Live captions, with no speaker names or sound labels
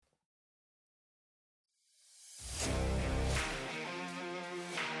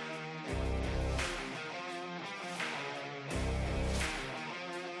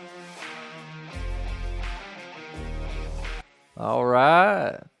All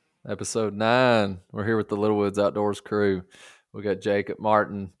right. Episode 9. We're here with the Little Woods Outdoors crew. We got Jacob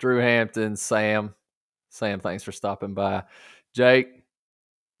Martin, Drew Hampton, Sam. Sam, thanks for stopping by. Jake,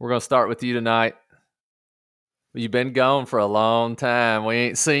 we're going to start with you tonight. You've been gone for a long time. We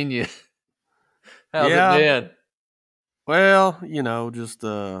ain't seen you. How's it been? Well, just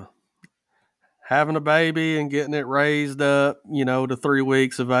having a baby and getting it raised up, to 3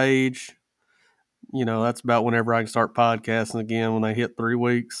 weeks of age. That's about whenever I can start podcasting again when they hit 3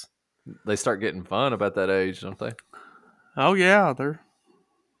 weeks. They start getting fun about that age, don't they? Oh yeah, they're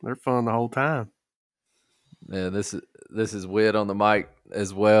fun the whole time. Yeah, this is Whitt on the mic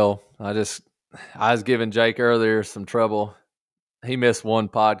as well. I was giving Jake earlier some trouble. He missed one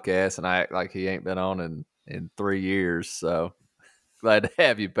podcast, and I act like he ain't been on in 3 years. So glad to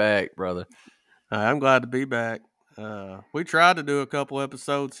have you back, brother. I'm glad to be back. We tried to do a couple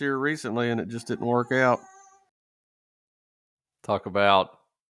episodes here recently, and it just didn't work out. Talk about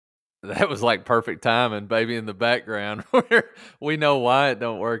that was like perfect timing, baby in the background. Where we know why it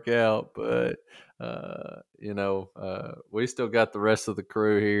don't work out, but we still got the rest of the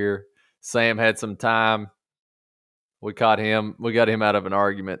crew here. Sam had some time. We got him out of an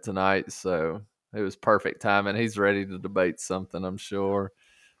argument tonight, so it was perfect timing. He's ready to debate something, I'm sure.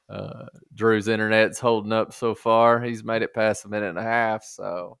 Drew's internet's holding up so far. He's made it past a minute and a half,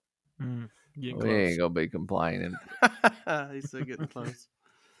 so we ain't gonna be complaining. He's still getting close.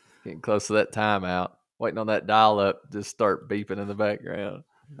 Getting close to that timeout. Waiting on that dial up to start beeping in the background.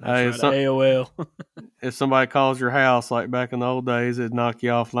 That's right, AOL. If somebody calls your house like back in the old days, it'd knock you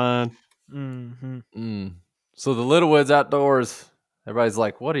offline. So the Little Woods Outdoors, everybody's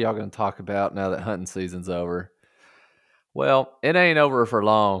like, what are y'all going to talk about now that hunting season's over? Well, it ain't over for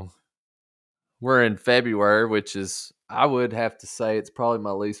long. We're in February, which is, I would have to say, it's probably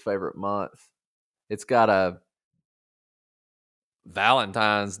my least favorite month. It's got a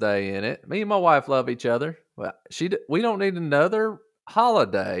Valentine's Day in it. Me and my wife love each other. Well, we don't need another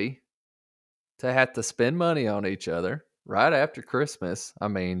holiday to have to spend money on each other right after Christmas. I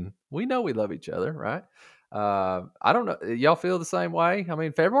mean, we know we love each other, right? I don't know. Y'all feel the same way? I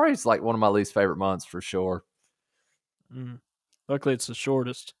mean, February is like one of my least favorite months for sure. Luckily, it's the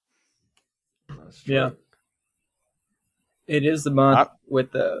shortest. Yeah. It is the month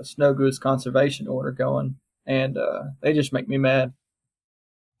with the snow goose conservation order going, and they just make me mad.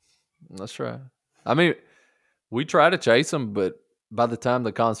 That's right. I mean, we try to chase them, but by the time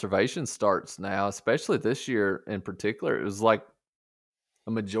the conservation starts now, especially this year in particular, it was like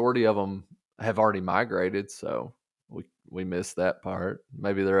a majority of them have already migrated, so we missed that part.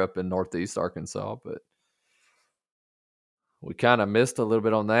 Maybe they're up in northeast Arkansas, but we kind of missed a little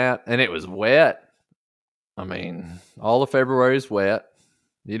bit on that. And it was wet. I mean, all of February is wet.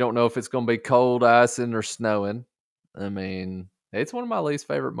 You don't know if it's going to be cold, icing, or snowing. I mean, it's one of my least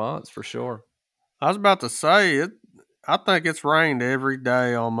favorite months for sure. I was about to say it. I think it's rained every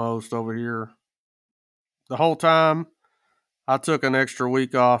day almost over here. The whole time. I took an extra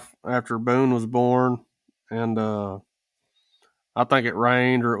week off after Boone was born, and I think it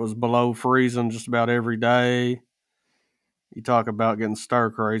rained or it was below freezing just about every day. You talk about getting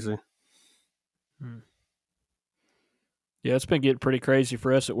stir crazy. Yeah, it's been getting pretty crazy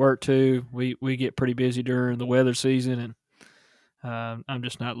for us at work too. We get pretty busy during the weather season, and I'm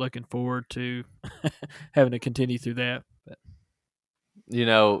just not looking forward to having to continue through that. But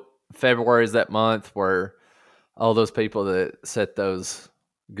February is that month where all those people that set those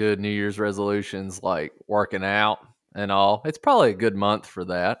good New Year's resolutions, like working out and all, it's probably a good month for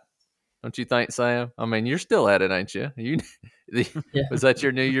that. Don't you think, Sam? I mean, you're still at it, ain't you? Was that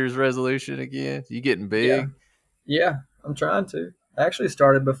your New Year's resolution again? You getting big? Yeah, I'm trying to. I actually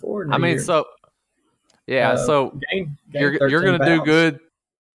started before New Year's. So you're going to do good.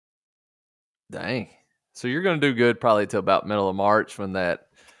 Dang. So you're going to do good probably till about middle of March when that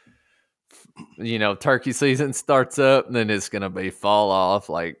turkey season starts up, and then it's going to be fall off.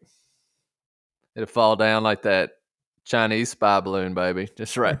 Like it'll fall down like that Chinese spy balloon, baby,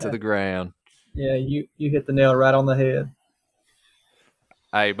 just right to the ground. Yeah, you hit the nail right on the head.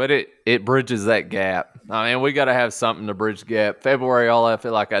 Hey, but it bridges that gap. I mean, we got to have something to bridge the gap. February, all I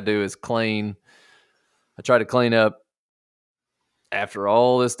feel like I do is clean. I try to clean up after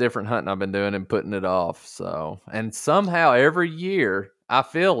all this different hunting I've been doing and putting it off. So, and somehow every year I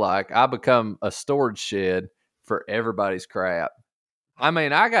feel like I become a storage shed for everybody's crap. I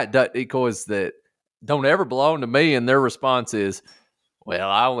mean, I got duck decoys that don't ever belong to me, and their response is, well,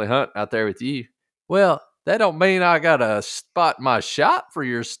 I only hunt out there with you. Well, that don't mean I got to spot my shot for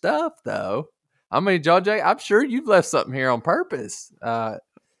your stuff, though. I mean, John Jay, I'm sure you've left something here on purpose. I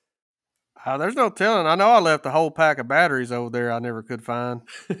There's no telling. I know I left a whole pack of batteries over there I never could find.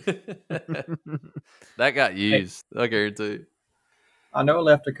 That got used. I guarantee. I know I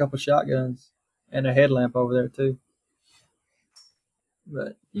left a couple shotguns and a headlamp over there too.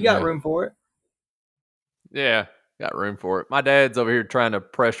 But you got room for it. Yeah, got room for it. My dad's over here trying to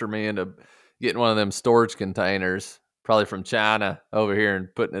pressure me into getting one of them storage containers, probably from China, over here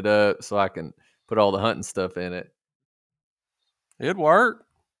and putting it up so I can put all the hunting stuff in it. It'd work.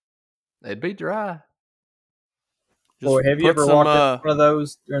 It'd be dry. Boy, have you ever walked in one of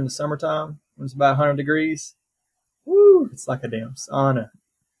those during the summertime when it's about 100 degrees? Woo! It's like a damn sauna.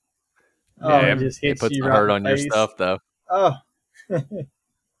 Oh, Yeah, it just hits puts you the right hurt in on the your face. stuff, though. Oh.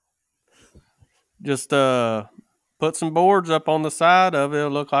 Just put some boards up on the side of it.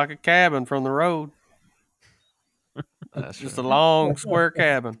 It'll look like a cabin from the road. That's just a long square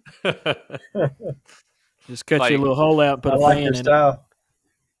cabin. Just cut you a little hole out and put a fan in it.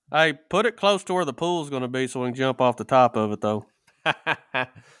 Hey, put it close to where the pool's going to be so we can jump off the top of it, though.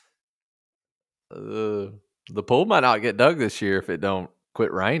 The pool might not get dug this year if it don't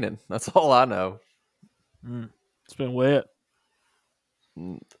quit raining. That's all I know. It's been wet.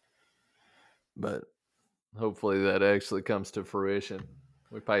 But hopefully that actually comes to fruition.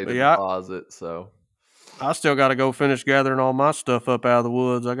 We paid a deposit, so. I still got to go finish gathering all my stuff up out of the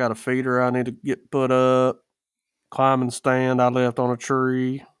woods. I got a feeder I need to get put up, climbing stand I left on a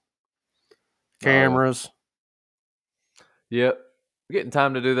tree, cameras. Yep. Getting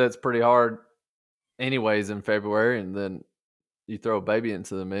time to do that's pretty hard anyways in February, and then you throw a baby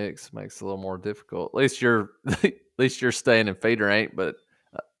into the mix, makes it a little more difficult. At least you're staying in feeder ain't but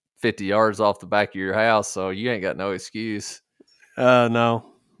 50 yards off the back of your house, so you ain't got no excuse. No.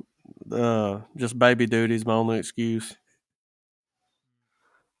 Just baby duty's my only excuse.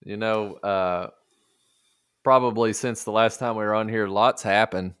 You know, probably since the last time we were on here, lots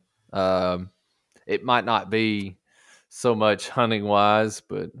happened. It might not be so much hunting wise,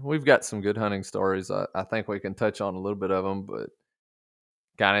 but we've got some good hunting stories. I think we can touch on a little bit of them, but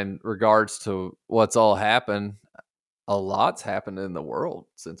kind of in regards to what's all happened, a lot's happened in the world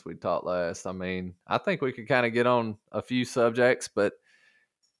since we talked last. I mean, I think we could kind of get on a few subjects, but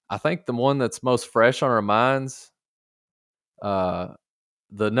I think the one that's most fresh on our minds, the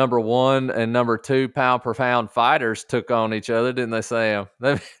number 1 and number 2 pound per pound fighters took on each other, didn't they, Sam?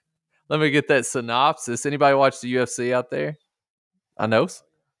 Let me get that synopsis. Anybody watch the UFC out there? I know.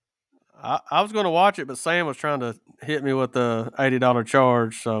 I was going to watch it, but Sam was trying to hit me with the $80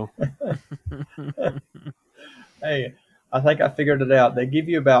 charge. So, hey, I think I figured it out. They give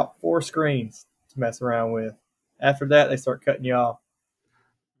you about 4 screens to mess around with. After that, they start cutting you off.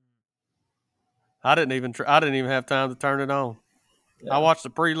 I didn't even have time to turn it on. Yeah. I watched the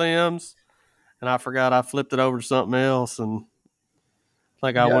prelims, and I forgot I flipped it over to something else, and I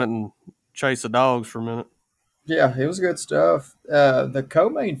think I went and chased the dogs for a minute. Yeah, it was good stuff. The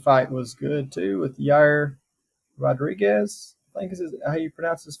co-main fight was good too with Yair Rodriguez. I think is how you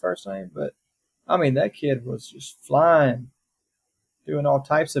pronounce his first name, but I mean that kid was just flying, doing all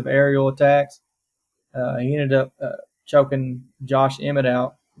types of aerial attacks. He ended up choking Josh Emmett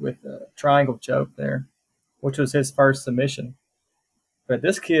out with a triangle choke there, which was his first submission. But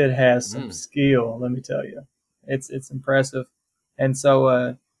this kid has some skill, let me tell you. It's impressive. And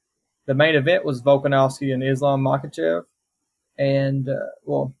so the main event was Volkanovski and Islam Makhachev. And,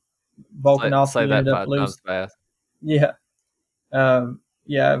 Volkanovski ended up losing. Fast. Yeah.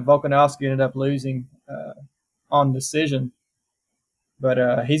 Volkanovski ended up losing on decision.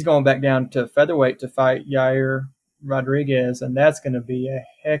 But he's going back down to featherweight to fight Yair Rodriguez, and that's going to be a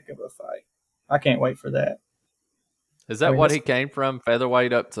heck of a fight. I can't wait for that. Is that what he came from,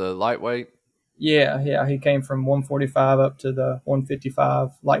 featherweight up to lightweight? Yeah. He came from 145 up to the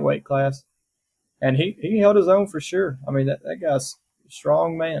 155 lightweight class. And he held his own for sure. I mean, that guy's a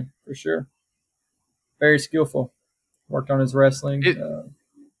strong man for sure. Very skillful. Worked on his wrestling.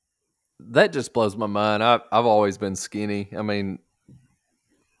 That just blows my mind. I've always been skinny. I mean,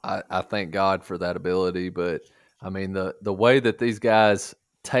 I thank God for that ability, but I mean the way that these guys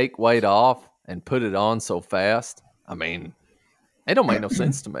take weight off and put it on so fast, I mean, it don't make no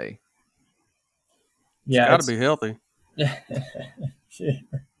sense to me. Yeah, it's got to be healthy. Yeah.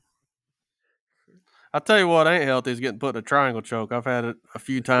 I tell you what ain't healthy is getting put in a triangle choke. I've had it a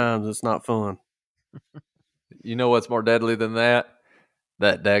few times. It's not fun. You know what's more deadly than that?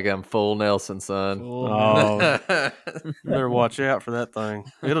 That daggum full Nelson, son. Oh, you better watch out for that thing.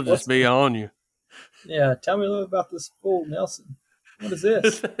 It'll just be on you. Yeah, tell me a little about this full Nelson. What is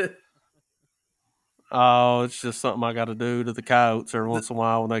this? Oh, it's just something I got to do to the coyotes every once in a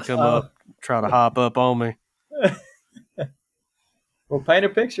while when they come up, try to hop up on me. Well, paint a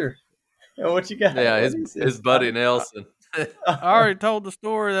picture. What you got? Yeah, What is his this? buddy Nelson. I already told the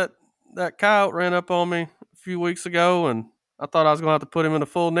story that coyote ran up on me a few weeks ago, and I thought I was going to have to put him in a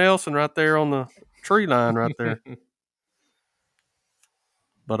full Nelson right there on the tree line right there,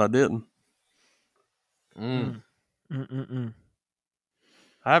 but I didn't. Mm.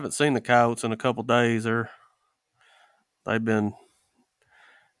 I haven't seen the coyotes in a couple days. They've been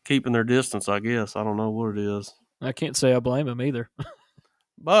keeping their distance, I guess. I don't know what it is. I can't say I blame him either.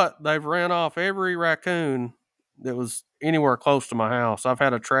 But they've ran off every raccoon that was anywhere close to my house. I've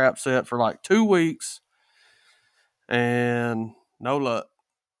had a trap set for like 2 weeks, and no luck.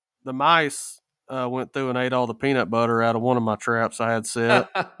 The mice went through and ate all the peanut butter out of one of my traps I had set.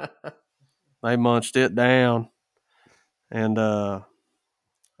 They munched it down, and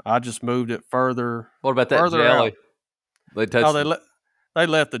I just moved it further. What about that further jelly? out. They touched They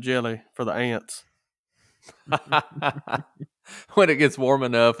left the jelly for the ants. when it gets warm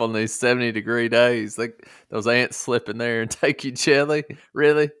enough on these 70-degree days, those ants slip in there and take your jelly.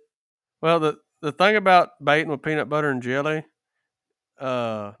 Really? Well, the thing about baiting with peanut butter and jelly,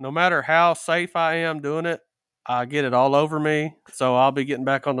 no matter how safe I am doing it, I get it all over me. So I'll be getting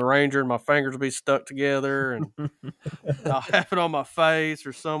back on the Ranger and my fingers will be stuck together, and I'll have it on my face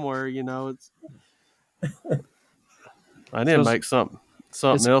or somewhere. I didn't make something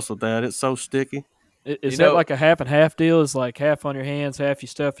else with that. It's so sticky. Is that like a half and half deal? Is like half on your hands, half you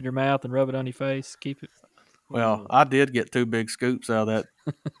stuff in your mouth and rub it on your face? Keep it. Well, I did get 2 big scoops out of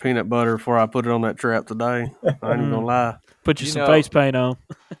that peanut butter before I put it on that trap today. I ain't even gonna lie. Put you some face paint on.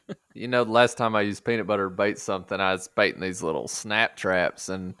 The last time I used peanut butter to bait something, I was baiting these little snap traps,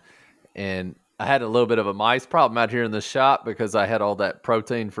 and I had a little bit of a mice problem out here in the shop because I had all that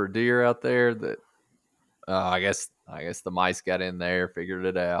protein for deer out there that I guess the mice got in there, figured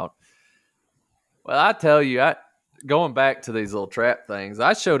it out. Well, I tell you, going back to these little trap things,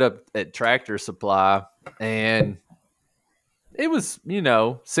 I showed up at Tractor Supply, and it was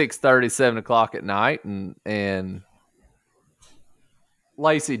 6:30, 7 o'clock at night, and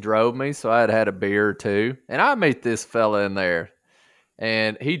Lacey drove me, so I had a beer or two, and I meet this fella in there,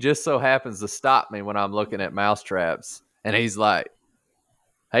 and he just so happens to stop me when I'm looking at mouse traps, and he's like,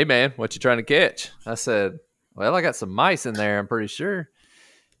 "Hey man, what you trying to catch?" I said, "Well, I got some mice in there, I'm pretty sure."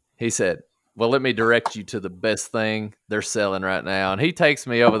 He said, "Well, let me direct you to the best thing they're selling right now." And he takes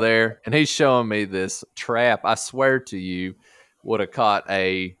me over there, and he's showing me this trap. I swear to you, would have caught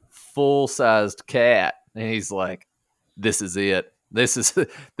a full-sized cat. And he's like, "This is it. This is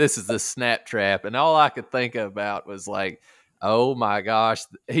the snap trap." And all I could think about was like, oh my gosh.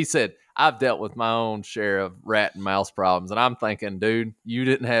 He said, "I've dealt with my own share of rat and mouse problems." And I'm thinking, dude, you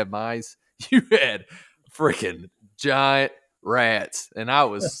didn't have mice. You had freaking giant rats. And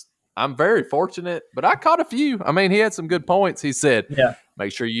I'm very fortunate, but I caught a few. I mean, he had some good points. He said, Yeah.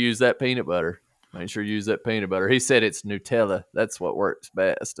 Make sure you use that peanut butter. Make sure you use that peanut butter. He said it's Nutella. That's what works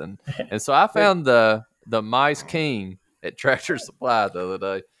best. And so I found the Mice King at Tractor Supply the other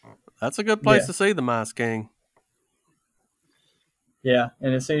day. That's a good place to see the Mice King. Yeah,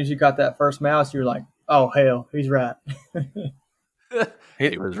 and as soon as you got that first mouse, you're like, "Oh hell, he's right."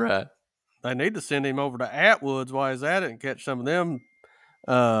 He was right. They need to send him over to Atwood's while he's at it and catch some of them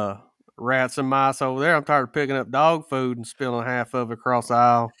rats and mice over there. I'm tired of picking up dog food and spilling half of it across the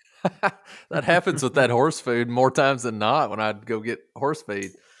aisle. That happens with that horse food more times than not when I'd go get horse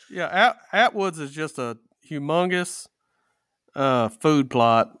feed. Yeah, Atwood's is just a humongous food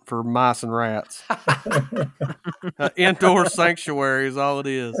plot for mice and rats. Indoor sanctuary is all it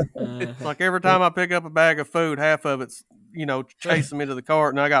is. It's like every time I pick up a bag of food, half of it's chasing me to the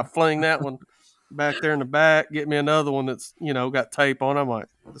cart, and I got to fling that one back there in the back, get me another one that's got tape on it. I'm like,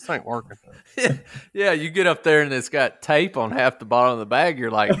 this ain't working. Yeah, you get up there and it's got tape on half the bottom of the bag.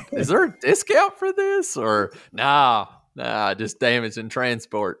 You're like, is there a discount for this? Or nah, just damage in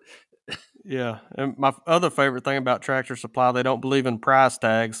transport. Yeah, and my other favorite thing about Tractor Supply, they don't believe in price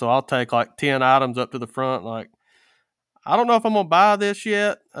tags, so I'll take like 10 items up to the front, like, I don't know if I'm going to buy this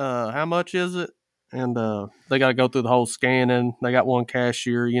yet. How much is it? And they got to go through the whole scanning. They got one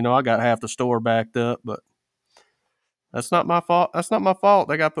cashier. I got half the store backed up, but that's not my fault. That's not my fault.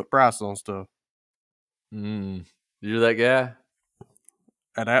 They got to put prices on stuff. You're that guy?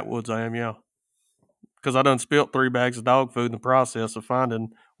 At Atwoods, I am, yeah. Because I done spilt 3 bags of dog food in the process of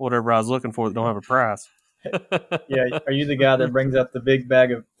finding whatever I was looking for that don't have a price. Yeah, are you the guy that brings up the big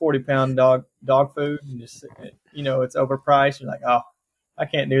bag of 40-pound dog food and just it's overpriced? You're like, oh, I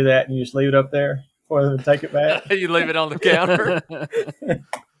can't do that, and you just leave it up there for them to take it back. You leave it on the counter.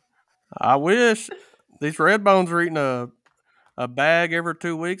 I wish. These red bones are eating a bag every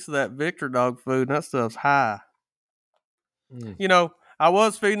 2 weeks of that Victor dog food, and that stuff's high. I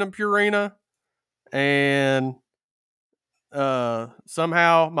was feeding them Purina, and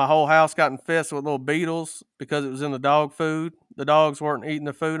somehow my whole house got infested with little beetles because it was in the dog food. The dogs weren't eating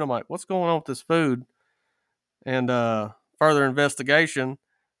the food. I'm like, what's going on with this food? And further investigation,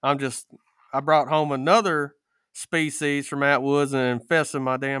 I brought home another species from Atwoods and infested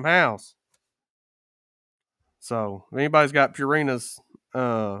my damn house. So if anybody's got Purina's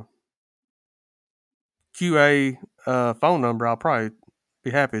QA phone number, I'll probably be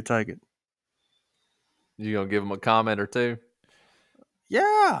happy to take it. You gonna give them a comment or two?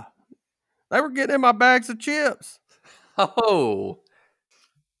 Yeah, they were getting in my bags of chips. Oh,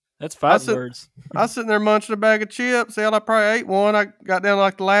 That's five words. I was sitting there munching a bag of chips. Hell, I probably ate one. I got down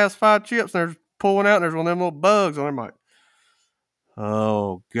like the last 5 chips, and they're pulling out, and there's one of them little bugs on there. I'm like,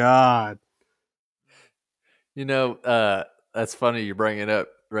 oh, God. you know, that's funny you bringing up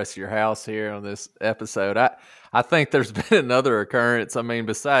the rest of your house here on this episode. I think there's been another occurrence. I mean,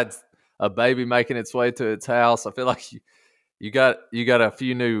 besides a baby making its way to its house, I feel like you got a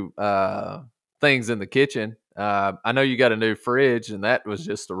few new things in the kitchen. I know you got a new fridge, and that was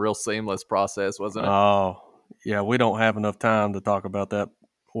just a real seamless process, wasn't it? Oh, yeah, we don't have enough time to talk about that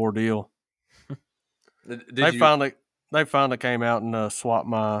ordeal. They finally came out and swapped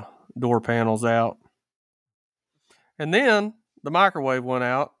my door panels out. And then the microwave went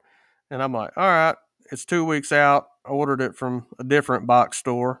out, and I'm like, all right, it's 2 weeks out. I ordered it from a different box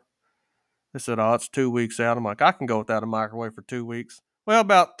store. They said, oh, it's 2 weeks out. I'm like, I can go without a microwave for 2 weeks. Well,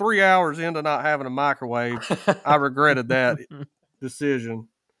 about 3 hours into not having a microwave, I regretted that decision.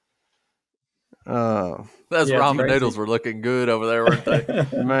 Those ramen noodles were looking good over there, weren't they?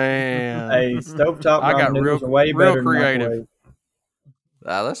 Man. Hey, stovetop ramen noodles are way real better creative. than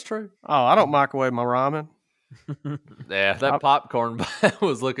microwave. That's true. Oh, I don't microwave my ramen. Yeah, that popcorn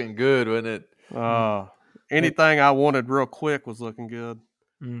was looking good, wasn't it? Anything I wanted real quick was looking good.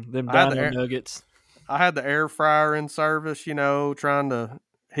 Them dino nuggets. I had the air fryer in service, trying to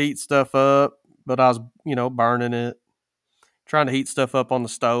heat stuff up, but I was, burning it. Trying to heat stuff up on the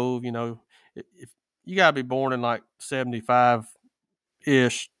stove, if you got to be born in like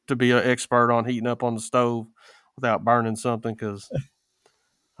 75-ish to be an expert on heating up on the stove without burning something, because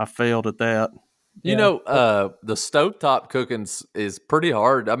I failed at that. You know, the stovetop cooking is pretty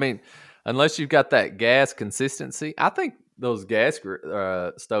hard. I mean, unless you've got that gas consistency, I think those gas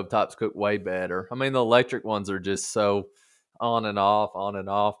stovetops cook way better. I mean, the electric ones are just so on and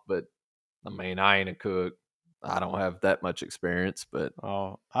off. But I mean, I ain't a cook. I don't have that much experience, but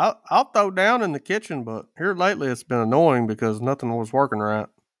I'll throw down in the kitchen, but here lately it's been annoying because nothing was working right.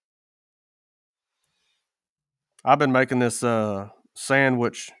 I've been making this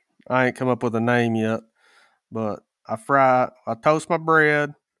sandwich. I ain't come up with a name yet, but I toast my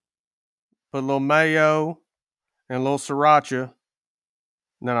bread, put a little mayo and a little sriracha,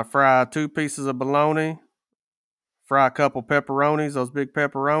 and then I fry 2 pieces of bologna, fry a couple pepperonis, those big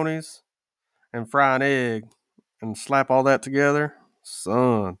pepperonis, and fry an egg, and slap all that together.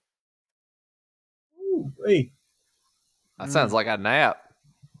 Son. Ooh, hey. That sounds like a nap.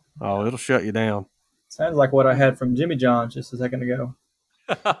 Oh, it'll shut you down. Sounds like what I had from Jimmy John's just a second ago.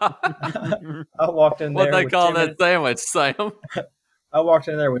 I walked in there. What they call that sandwich, Sam? I walked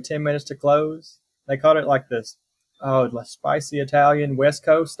in there with 10 minutes to close. They called it like this. Oh, like spicy Italian West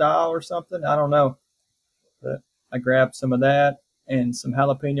Coast style or something. I don't know. But I grabbed some of that and some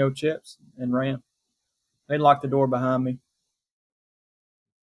jalapeno chips and ran. They locked the door behind me.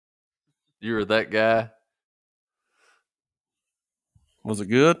 You were that guy? Was it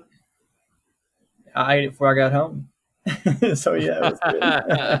good? I ate it before I got home. So, yeah, it was good.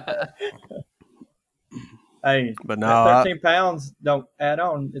 Hey, but no, 13 pounds don't add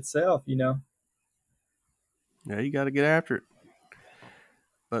on itself, Yeah, you got to get after it.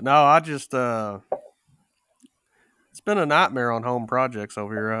 But no, I just it's been a nightmare on home projects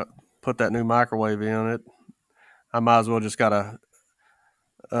over here. I put that new microwave in it. I might as well just got a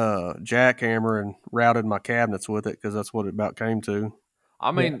jackhammer and routed my cabinets with it, because that's what it about came to.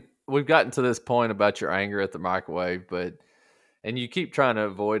 I mean, we've gotten to this point about your anger at the microwave, and you keep trying to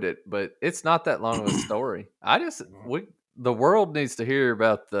avoid it, but it's not that long of a story. The world needs to hear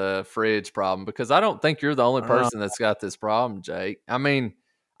about the fridge problem, because I don't think you're the only person that's got this problem, Jake. I mean,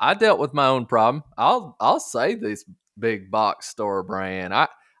 I dealt with my own problem. I'll say this big box store brand. I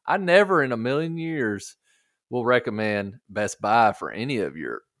never in a million years will recommend Best Buy for any of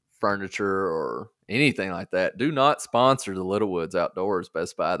your furniture or anything like that. Do not sponsor the Littlewoods Outdoors,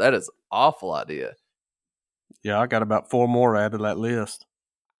 Best Buy. That is an awful idea. Yeah, I got about 4 more added to that list.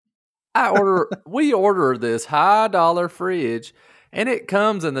 We order this high dollar fridge, and it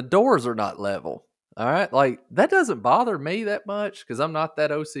comes and the doors are not level. All right, like that doesn't bother me that much because I'm not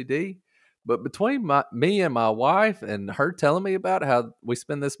that OCD. But between me and my wife and her telling me about how we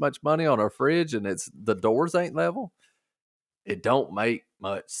spend this much money on our fridge and it's the doors ain't level, it don't make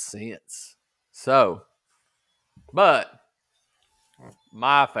much sense. So, but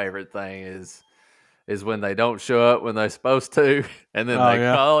my favorite thing is when they don't show up when they're supposed to, and then they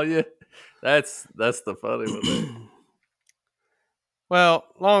call you. That's the funny with it. Well,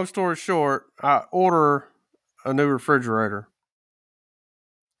 long story short, I order a new refrigerator.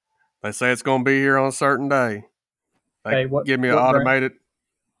 They say it's going to be here on a certain day. They give me an automated.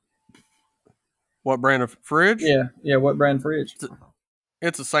 What brand of fridge? Yeah. What brand fridge?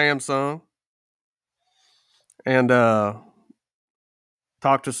 It's a Samsung. And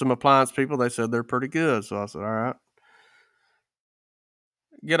talked to some appliance people. They said they're pretty good. So I said, all right.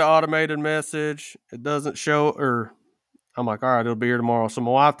 Get an automated message. It doesn't show, or I'm like, all right, it'll be here tomorrow. So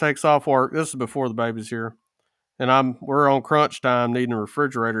my wife takes off work. This is before the baby's here. And we're on crunch time needing a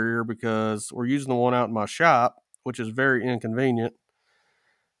refrigerator here because we're using the one out in my shop, which is very inconvenient.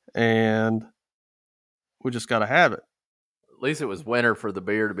 And we just got to have it. At least it was winter for the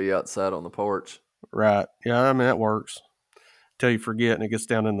beer to be outside on the porch. Right. Yeah, I mean, that works. Till you forget and it gets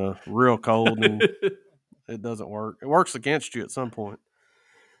down in the real cold and it doesn't work. It works against you at some point.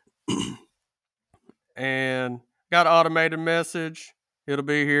 And got an automated message. It'll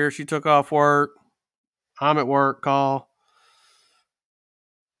be here. She took off work. I'm at work. Call.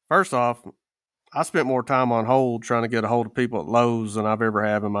 First off, I spent more time on hold trying to get a hold of people at Lowe's than I've ever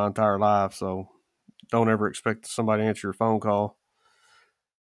had in my entire life. So don't ever expect somebody to answer your phone call.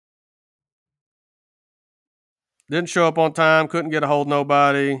 Didn't show up on time. Couldn't get a hold of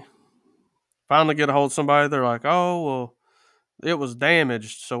nobody. Finally get a hold of somebody. They're like, oh, well, it was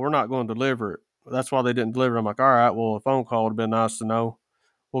damaged, so we're not going to deliver it. That's why they didn't deliver it. I'm like, all right, well, a phone call would have been nice to know.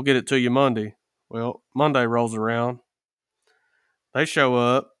 We'll get it to you Monday. Well, Monday rolls around. They show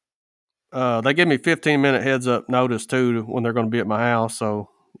up. They give me 15-minute heads up notice, too, when they're going to be at my house, so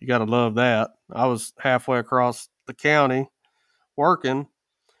you got to love that. I was halfway across the county working,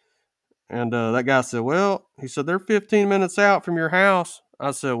 and that guy said, well, he said, they're 15 minutes out from your house.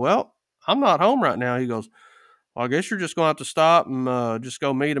 I said, well, I'm not home right now. He goes, well, I guess you're just going to have to stop and just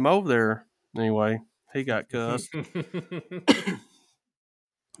go meet him over there. Anyway, he got cussed.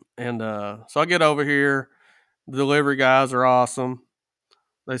 And so I get over here. The delivery guys are awesome.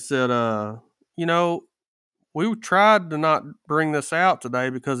 They said, we tried to not bring this out today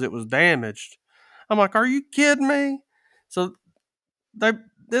because it was damaged. I'm like, are you kidding me? So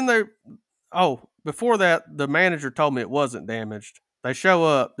before that, the manager told me it wasn't damaged. They show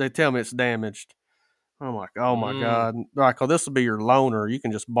up, they tell me it's damaged. I'm like, oh my God. They're like, oh, this will be your loaner. You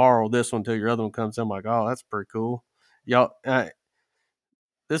can just borrow this one till your other one comes in. I'm like, oh, that's pretty cool. Y'all,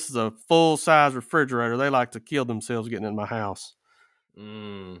 this is a full size refrigerator. They like to kill themselves getting in my house.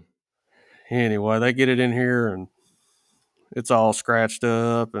 Anyway, they get it in here and it's all scratched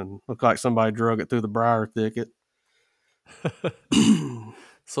up and look like somebody drug it through the briar thicket.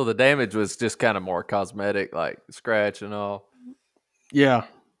 So the damage was just kind of more cosmetic, like scratch and all. Yeah.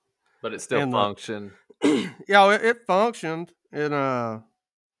 But it still functioned. Yeah, it functioned. It'd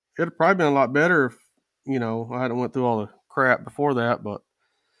probably been a lot better if, I hadn't went through all the crap before that. But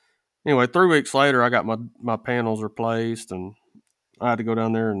anyway, 3 weeks later, I got my panels replaced, and I had to go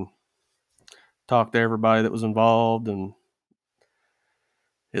down there and talk to everybody that was involved, and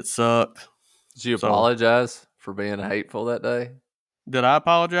it sucked. Did you apologize for being hateful that day? Did I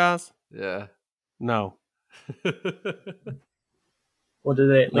apologize? Yeah. No. Well,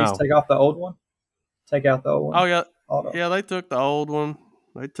 did they at least take off the old one? Take out the old one? Oh, yeah. Yeah, they took the old one.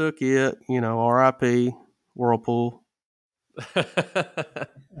 They took it, RIP, Whirlpool.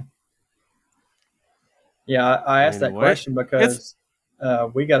 Yeah, I asked that question because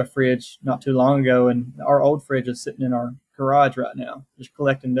we got a fridge not too long ago, and our old fridge is sitting in our garage right now, just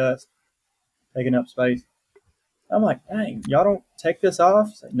collecting dust, taking up space. I'm like, dang, y'all don't take this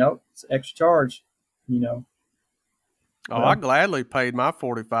off? Say, nope, it's extra charge, Oh, I gladly paid my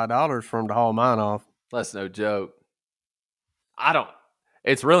 $45 for them to haul mine off. That's no joke.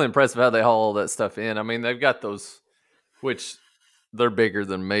 It's really impressive how they haul all that stuff in. I mean, they've got those, which they're bigger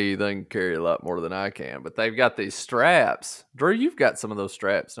than me. They can carry a lot more than I can, but they've got these straps. Drew, you've got some of those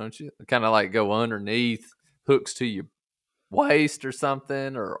straps, don't you? Kind of like go underneath, hooks to your waist or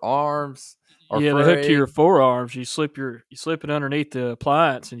something, or arms. Or yeah, they hook to your forearms. You slip it underneath the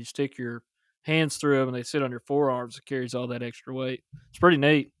appliance, and you stick your hands through them, and they sit on your forearms. It carries all that extra weight. It's pretty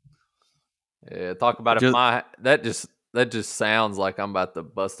neat. Yeah, talk about that just sounds like I'm about to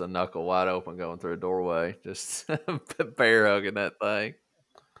bust a knuckle wide open going through a doorway. Just bear hugging that thing.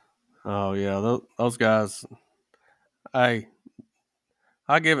 Oh yeah, those guys. Hey,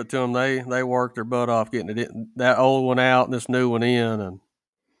 I give it to them. They worked their butt off getting that old one out and this new one in, and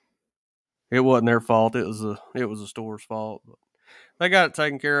it wasn't their fault. It was the store's fault. But they got it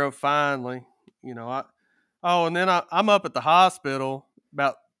taken care of finally. And then I'm up at the hospital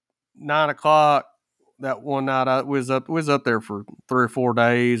about 9 o'clock. That one night I was up there for 3 or 4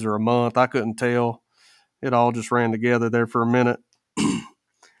 days or a month. I couldn't tell. It all just ran together there for a minute.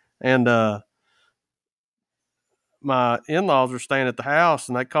 And my in-laws were staying at the house,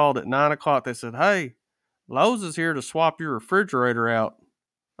 and they called at 9 o'clock. They said, "Hey, Lowe's is here to swap your refrigerator out."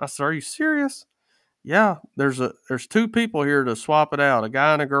 I said, "Are you serious?" "Yeah, there's 2 people here to swap it out, a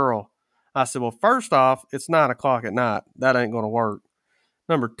guy and a girl." I said, "Well, first off, it's 9 o'clock at night. That ain't going to work.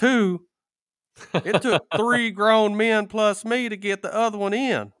 Number two, it took 3 grown men plus me to get the other one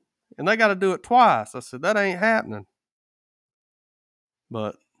in, and they got to do it twice." I said, "That ain't happening."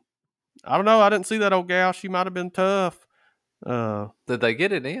 But I don't know. I didn't see that old gal. She might have been tough. Did they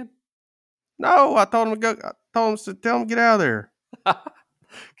get it in? No, I told him to go. I told him to tell him to get out of there.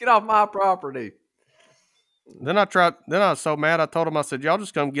 Get off my property. Then I was so mad. I told him, I said, "Y'all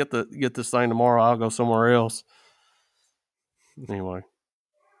just come get this thing tomorrow. I'll go somewhere else." Anyway,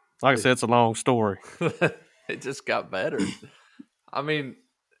 like I said, it's a long story. It just got better. I mean,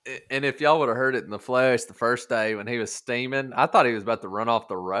 and if y'all would have heard it in the flesh the first day when he was steaming, I thought he was about to run off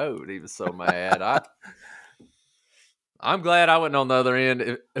the road. He was so mad. I'm glad I wasn't on the other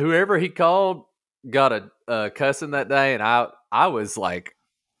end. Whoever he called got a cussing that day, and I was like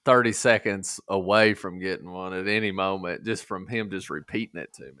 30 seconds away from getting one at any moment, just from him just repeating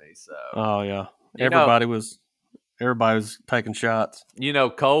it to me. So, oh yeah, everybody was taking shots.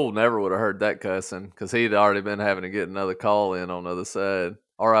 Cole never would have heard that cussing because he'd already been having to get another call in on the other side.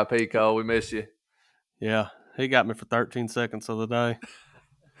 R.I.P. Cole, we miss you. Yeah, he got me for 13 seconds of the day.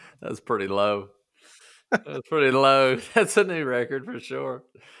 That's pretty low. That's pretty low. That's a new record for sure.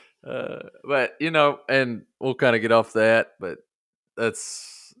 But and we'll kind of get off that, but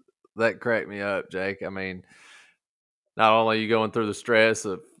that cracked me up, Jake. I mean, not only are you going through the stress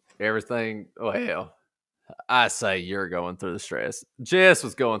of everything, well, I say you're going through the stress. Jess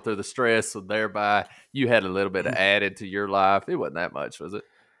was going through the stress, so thereby you had a little bit added to your life. It wasn't that much, was it?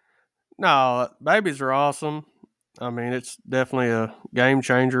 No, babies are awesome. I mean, it's definitely a game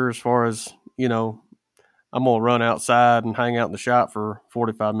changer as far as, I'm going to run outside and hang out in the shop for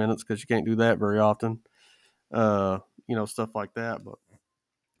 45 minutes because you can't do that very often. Stuff like that. But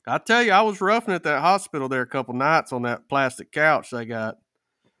I tell you, I was roughing at that hospital there a couple nights on that plastic couch they got.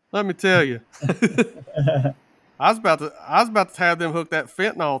 Let me tell you. I was about to have them hook that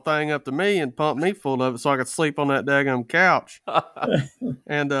fentanyl thing up to me and pump me full of it so I could sleep on that daggum couch.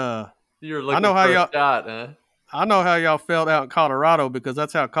 And you're looking for a shot, huh? I know how y'all felt out in Colorado because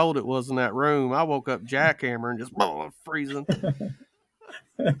that's how cold it was in that room. I woke up jackhammering, just freezing.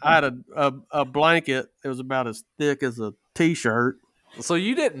 I had a blanket. It was about as thick as a T-shirt. So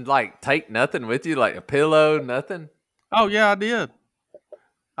you didn't take nothing with you, like a pillow, nothing? Oh yeah, I did.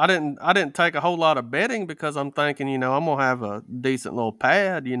 I didn't take a whole lot of bedding because I'm thinking, I'm gonna have a decent little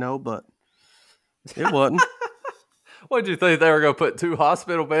pad, but it wasn't. What did you think they were gonna put 2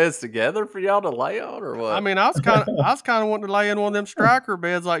 hospital beds together for y'all to lay on, or what? I mean, I was kind of wanting to lay in one of them striker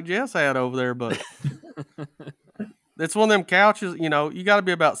beds like Jess had over there, but it's one of them couches. You got to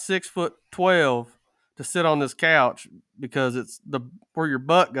be about 6'12" to sit on this couch because it's where your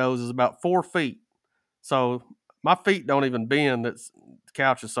butt goes is about 4 feet. So my feet don't even bend. The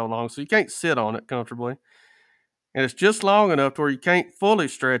couch is so long, so you can't sit on it comfortably. And it's just long enough to where you can't fully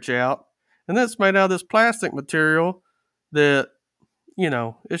stretch out. And then it's made out of this plastic material that,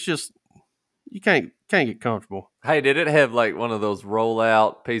 it's just, you can't get comfortable. Hey, did it have one of those roll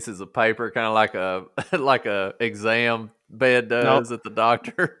out pieces of paper, kind of like a exam bed does at the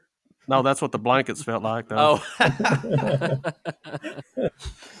doctor? No, that's what the blankets felt like, though. Oh, that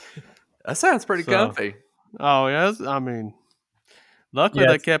sounds pretty comfy. Oh, yes. I mean, luckily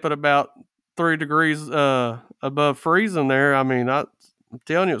they kept it about 3 degrees above freezing there. I mean, I'm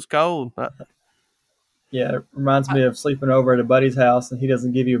telling you, it was cold. Yeah, it reminds me of sleeping over at a buddy's house, and he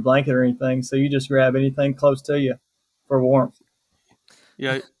doesn't give you a blanket or anything, so you just grab anything close to you for warmth.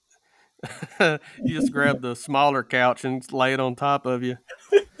 Yeah, you just grab the smaller couch and lay it on top of you.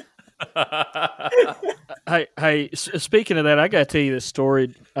 Hey, speaking of that, I got to tell you this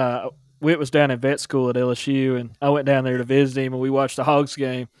story. Whitt was down in vet school at LSU, and I went down there to visit him, and we watched the Hogs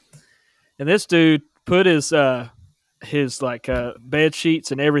game. And this dude put his bed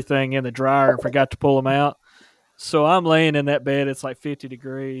sheets and everything in the dryer and forgot to pull them out. So I'm laying in that bed. It's like 50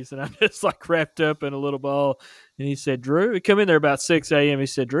 degrees, and I'm just like wrapped up in a little ball. And he said, Drew, he come in there about 6 a.m. He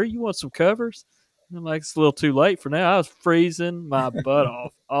said, Drew, you want some covers? And I'm like, it's a little too late for now. I was freezing my butt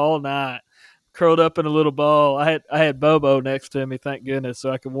off all night, curled up in a little ball. I had Bobo next to me, thank goodness,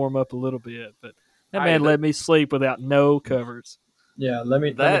 so I could warm up a little bit. But that man let me sleep without no covers. Yeah, let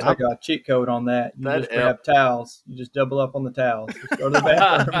me That- take a cheat code on that. You that just el- grab towels. You just double up on the towels. Just go to the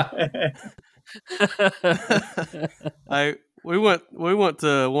bathroom. Hey, we went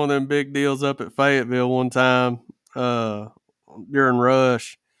to one of them big deals up at Fayetteville one time during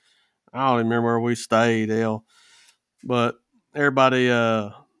rush. I don't even remember where we stayed, hell. But everybody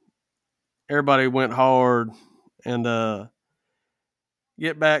went hard and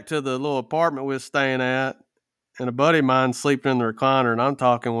get back to the little apartment we was staying at, and a buddy of mine sleeping in the recliner, and I'm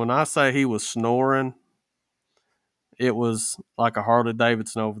talking, when I say he was snoring, it was like a Harley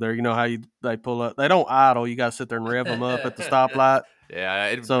Davidson over there. You know how they pull up? They don't idle. You got to sit there and rev them up at the stoplight. Yeah,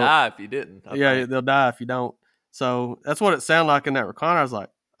 it'd So- die if you didn't. I think. They'll die if you don't. So that's what it sounded like in that recliner. I was like,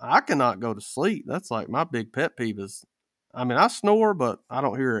 I cannot go to sleep. That's like my big pet peeve is, I mean, I snore, but I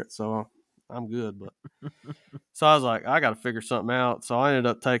don't hear it. So I'm good. But so I was like, I got to figure something out. So I ended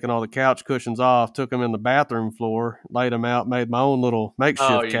up taking all the couch cushions off, took them in the bathroom floor, laid them out, made my own little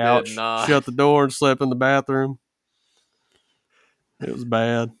makeshift you couch, did not. shut the door and slept in the bathroom. It was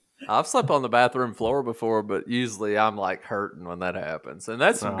bad. I've slept on the bathroom floor before, but usually I'm like hurting when that happens. And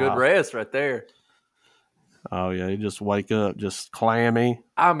that's some good rest right there. Oh, yeah. You just wake up just clammy.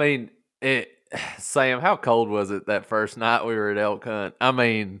 I mean, Sam, how cold was it that first night we were at elk hunt? I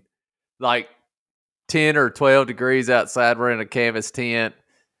mean, like 10 or 12 degrees outside. We're in a canvas tent.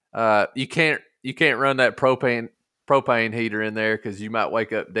 You can't run that propane heater in there because you might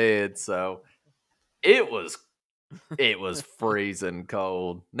wake up dead. So it was freezing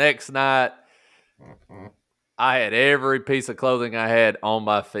cold. Next night, I had every piece of clothing I had on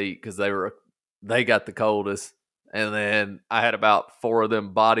my feet because they got the coldest. And then I had about 4 of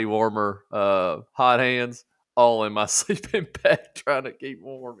them body warmer hot hands all in my sleeping bag trying to keep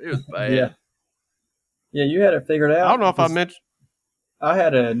warm. It was bad. Yeah, you had it figured out. I don't know if I mentioned. I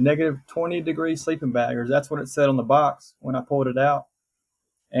had a negative 20 degree sleeping bag, or that's what it said on the box when I pulled it out.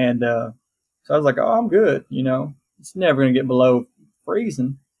 And so I was like, oh, I'm good. You know, it's never going to get below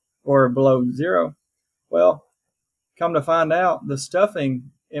freezing or below zero. Well, come to find out, the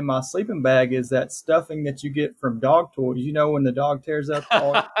stuffing in my sleeping bag is that stuffing that you get from dog toys. You know, when the dog tears up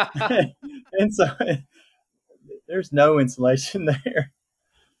all, and so there's no insulation there.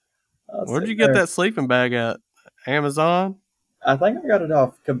 Where'd you get that sleeping bag at? Amazon? I think I got it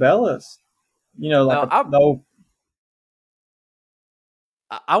off Cabela's. You know, like the old.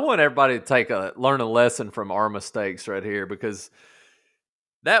 I want everybody to learn a lesson from our mistakes right here, because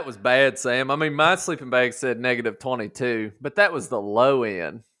that was bad, Sam. I mean, my sleeping bag said negative 22, but that was the low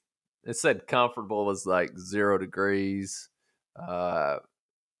end. It said comfortable was like 0 degrees.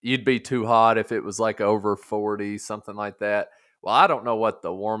 You'd be too hot if it was like over 40, something like that. Well, I don't know what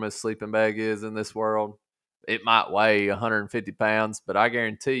the warmest sleeping bag is in this world. It might weigh 150 pounds, but I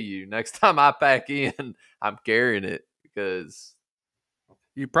guarantee you, next time I pack in, I'm carrying it, because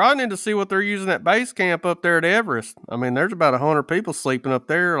You probably need to see what they're using at base camp up there at Everest. I mean, there's about 100 people sleeping up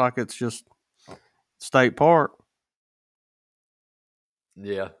there like it's just state park.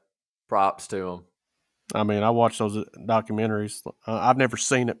 yeah, props to them. I mean, I watched those documentaries. I've never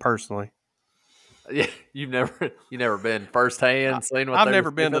seen it personally. Yeah, you've never been firsthand seen what I've they never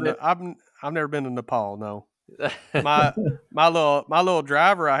were been to sleeping I've never been to Nepal. No, in? my little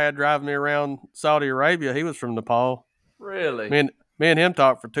driver I had driving me around Saudi Arabia. He was from Nepal. Really? Me and him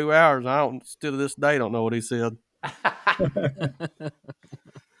talked for 2 hours. I don't still to this day don't know what he said.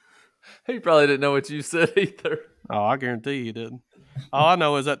 He probably didn't know what you said either. Oh, I guarantee he didn't. All I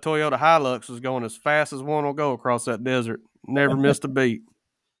know is that Toyota Hilux was going as fast as one will go across that desert. Never missed a beat.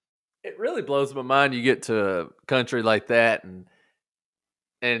 It really blows my mind. You get to a country like that,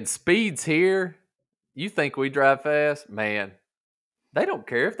 and speeds here. You think we drive fast? Man, they don't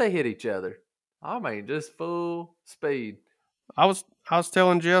care if they hit each other. I mean, just full speed. I was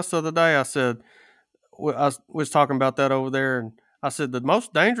telling Jess the other day. I said I was talking about that over there, and I said the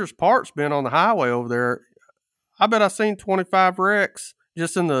most dangerous part's been on the highway over there. I bet I seen 25 wrecks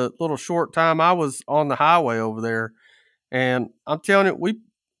just in the little short time I was on the highway over there. And I'm telling you,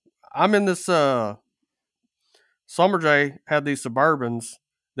 I'm in this Summer had these Suburbans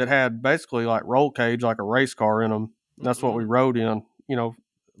that had basically like roll cage, like a race car in them. That's what we rode in, you know,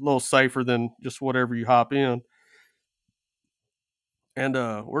 a little safer than just whatever you hop in. And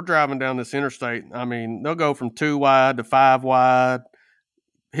we're driving down this interstate. I mean, they'll go from 2 wide to 5 wide,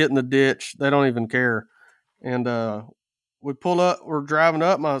 hitting the ditch. They don't even care. And we pull up. We're driving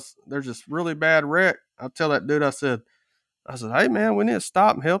up. There's this really bad wreck. I tell that dude, I said, hey man, we need to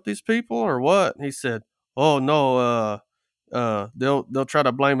stop and help these people or what? And he said, oh no, they'll try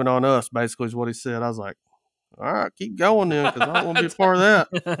to blame it on us. Basically, is what he said. I was like, all right, keep going then, because I don't want to be a part of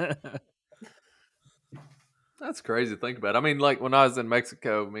that. That's crazy to think about. I mean, like when I was in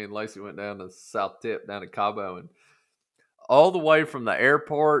Mexico, me and Lacey went down to South Tip, down to Cabo, and all the way from the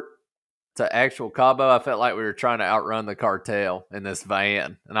airport to actual Cabo, I felt like we were trying to outrun the cartel in this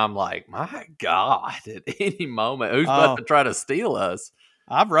van. And I'm like, my God, at any moment, who's about to try to steal us?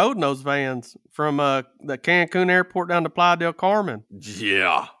 I've rode in those vans from the Cancun airport down to Playa del Carmen.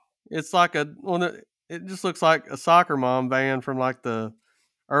 Yeah. It's like it just looks like a soccer mom van from like the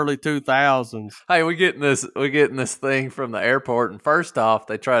early 2000s. Hey, we getting this thing from the airport, and first off,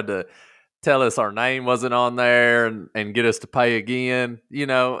 they tried to tell us our name wasn't on there and get us to pay again. You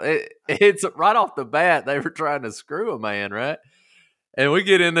know, it's right off the bat, they were trying to screw a man, right? And we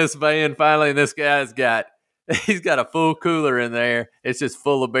get in this van finally, and this guy's he's got a full cooler in there. It's just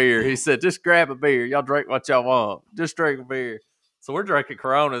full of beer. He said, just grab a beer. Y'all drink what y'all want. Just drink a beer. So we're drinking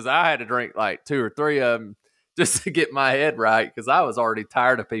Coronas. I had to drink like 2 or 3 of them just to get my head right, because I was already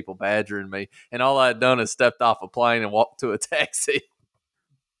tired of people badgering me. And all I had done is stepped off a plane and walked to a taxi.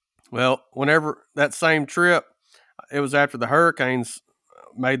 Well, whenever that same trip, it was after the hurricanes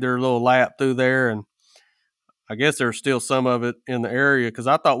made their little lap through there, and I guess there's still some of it in the area, because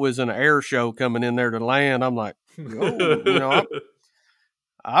I thought we was in an air show coming in there to land. I'm like, oh,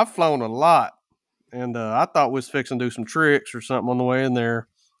 I've flown a lot, and I thought we was fixing to do some tricks or something on the way in there.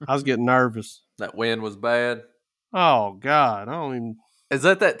 I was getting nervous. That wind was bad. Oh God, I don't even. Is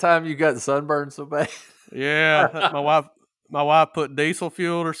that time you got sunburned so bad? Yeah, my wife put diesel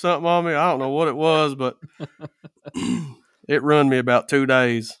fuel or something on me. I don't know what it was, but it ruined me about 2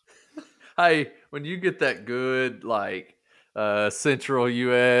 days. Hey, when you get that good, like, Central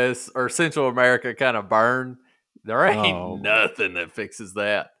U.S. or Central America kind of burn, there ain't nothing that fixes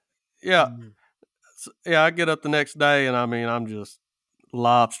that. Yeah. Yeah, I get up the next day, and I mean, I'm just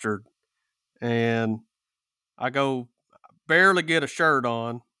lobstered. And I go barely get a shirt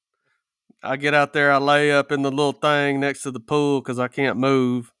on. I get out there, I lay up in the little thing next to the pool because I can't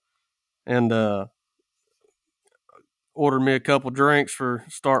move, and order me a couple drinks for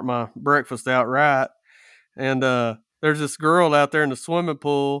start my breakfast out right. And there's this girl out there in the swimming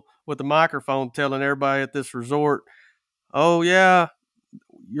pool with a microphone telling everybody at this resort, "Oh yeah,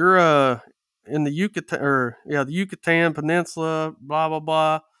 you're in the Yucatan Peninsula, blah blah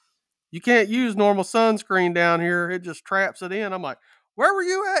blah. You can't use normal sunscreen down here. It just traps it in." I'm like, "Where were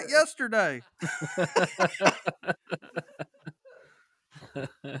you at yesterday?"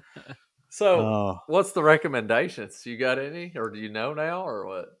 So, what's the recommendations? You got any, or do you know now, or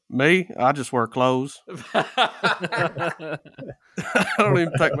what? Me, I just wear clothes. I don't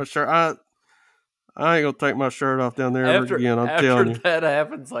even take my shirt. I ain't gonna take my shirt off down there ever again. I'm telling you. After that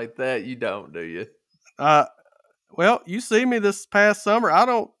happens like that, you don't, do you? Well, you see me this past summer. I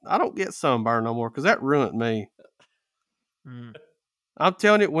don't get sunburn no more because that ruined me. I'm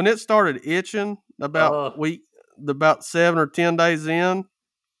telling you, when it started itching about 7 or 10 days in,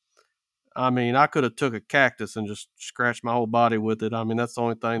 I mean, I could have took a cactus and just scratched my whole body with it. I mean, that's the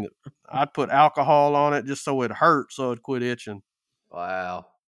only thing that I'd put alcohol on it just so it hurt, so it'd quit itching. Wow.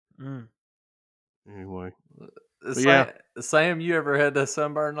 Anyway, Sam, you ever had a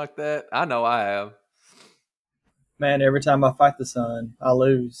sunburn like that? I know I have. Man, every time I fight the sun, I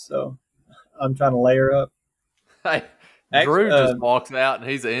lose. So I'm trying to layer up. Hey, Drew just walks out and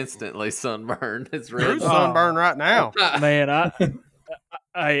he's instantly sunburned. It's Drew's sunburned right now. Man,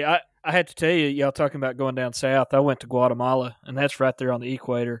 I had to tell you, y'all talking about going down south. I went to Guatemala, and that's right there on the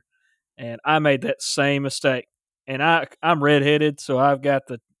equator, and I made that same mistake. And I'm redheaded, so I've got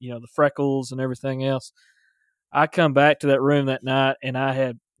the freckles and everything else. I come back to that room that night, and I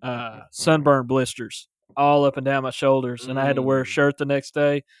had sunburn blisters all up and down my shoulders, and I had to wear a shirt the next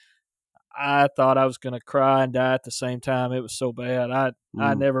day. I thought I was going to cry and die at the same time. It was so bad. I'd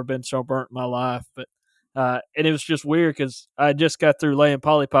never been so burnt in my life, but and it was just weird because I just got through laying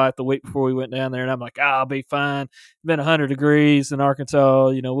polypipe the week before we went down there, and I'm like, I'll be fine. It's been 100 degrees in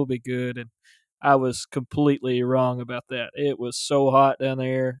Arkansas, we'll be good. And I was completely wrong about that. It was so hot down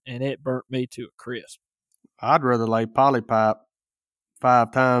there, and it burnt me to a crisp. I'd rather lay polypipe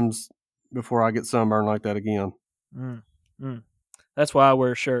 5 times before I get sunburned like that again. That's why I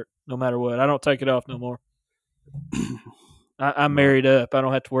wear a shirt no matter what. I don't take it off no more. I'm married up. I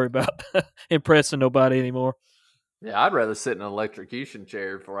don't have to worry about impressing nobody anymore. Yeah, I'd rather sit in an electrocution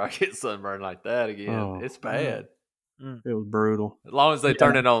chair before I get sunburned like that again. It's bad. It was brutal. As long as they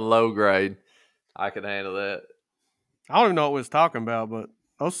turn it on low grade. I can handle that. I don't even know what we was talking about, but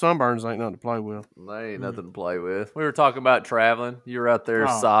those sunburns ain't nothing to play with. They ain't nothing to play with. We were talking about traveling. You were out there,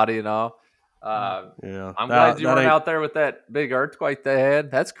 Oh. Saudi and all. Yeah. I'm glad you that weren't ain't. out there with that big earthquake they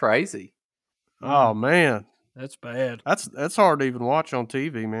had. That's crazy. Oh man, That's bad. that's hard to even watch on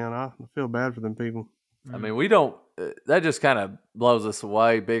TV, man. I feel bad for them people. I mean, we don't. That just kind of blows us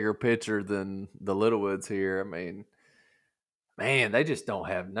away. Bigger picture than the Littlewoods here. I mean, man, they just don't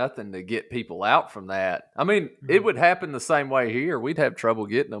have nothing to get people out from that. I mean, it would happen the same way here. We'd have trouble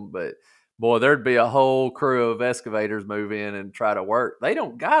getting them, but boy, there'd be a whole crew of excavators move in and try to work. They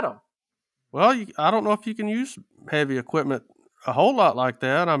don't got them. Well, I don't know if you can use heavy equipment a whole lot like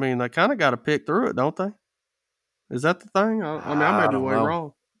that. I mean, they kind of got to pick through it, don't they? Is that the thing? I mean, I may be don't way know.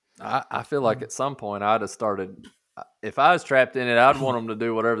 wrong. I feel like at some point I'd have started. If I was trapped in it, I'd want them to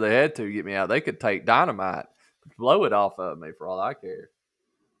do whatever they had to get me out. They could take dynamite, blow it off of me for all I care.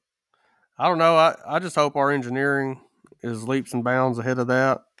 I don't know. I just hope our engineering is leaps and bounds ahead of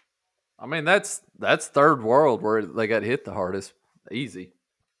that. I mean, that's third world where they got hit the hardest. Easy.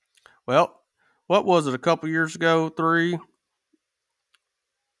 Well, what was it, a couple years ago, 3?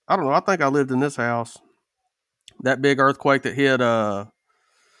 I don't know. I think I lived in this house. That big earthquake that hit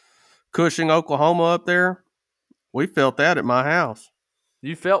Cushing, Oklahoma up there, we felt that at my house.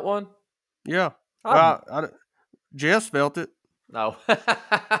 You felt one? Yeah. Well, Jess felt it. No.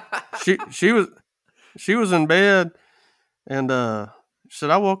 She was in bed and she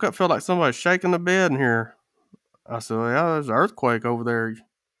said, I woke up, felt like somebody shaking the bed in here. I said, well, yeah, there's an earthquake over there.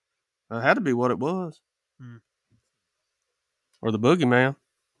 That had to be what it was. Or the boogeyman.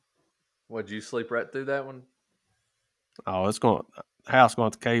 Would you sleep right through that one? Oh, the house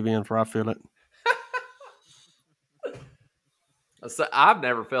going to cave in before I feel it. So I've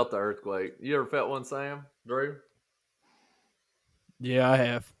never felt the earthquake. You ever felt one, Sam? Drew? Yeah, I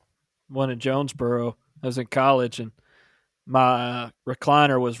have. One in Jonesboro. I was in college, and my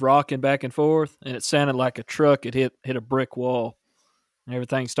recliner was rocking back and forth, and it sounded like a truck had hit a brick wall. And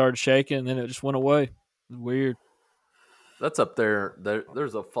everything started shaking, and then it just went away. It was weird. That's up there.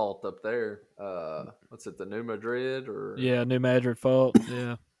 There's a fault up there. What's it, the New Madrid? Or Yeah, New Madrid fault.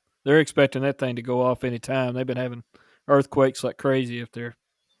 Yeah. They're expecting that thing to go off any time. They've been having earthquakes like crazy up there.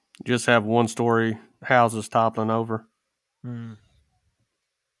 Just have 1-story houses toppling over. Mm.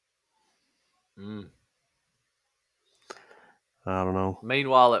 I don't know.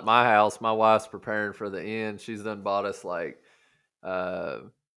 Meanwhile, at my house, my wife's preparing for the end. She's done bought us like,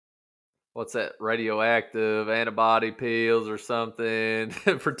 what's that, radioactive antibody pills or something.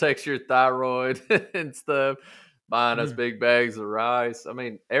 Protects your thyroid and stuff. Buying us big bags of rice. I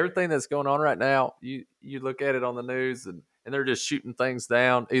mean, everything that's going on right now, you look at it on the news and they're just shooting things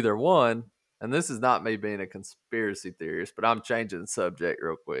down. Either one, and this is not me being a conspiracy theorist, but I'm changing the subject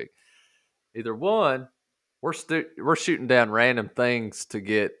real quick. Either one, we're shooting down random things to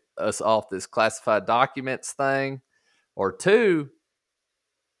get us off this classified documents thing, or two,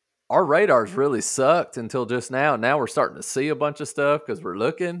 our radars really sucked until just now. Now we're starting to see a bunch of stuff because we're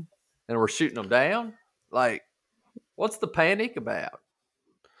looking and we're shooting them down. Like, what's the panic about?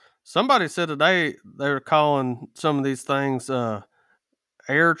 Somebody said today they were calling some of these things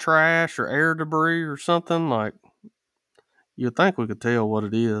air trash or air debris or something. Like, you'd think we could tell what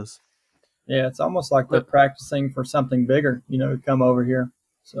it is. Yeah, it's almost like they're practicing for something bigger, to come over here.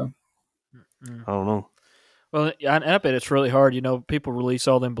 So I don't know. Well, I bet it's really hard. People release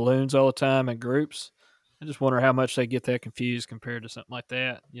all them balloons all the time in groups. I just wonder how much they get that confused compared to something like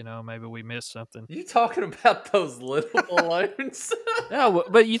that. Maybe we missed something. You talking about those little balloons? No,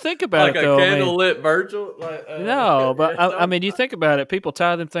 but you think about like it, though. Like a candle-lit Virgil? No, but I mean, you think about it. People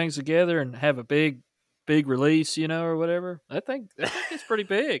tie them things together and have a big release, or whatever. I think it's pretty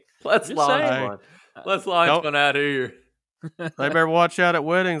big. Let's launch one. Let's launch one out here. They better watch out at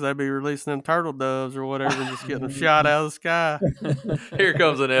weddings. They'd be releasing them turtle doves or whatever and just getting them shot out of the sky. Here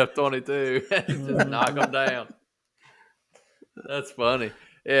comes an F-22. Just knock them down. That's funny.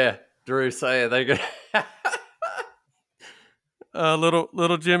 Yeah, Drew saying they could.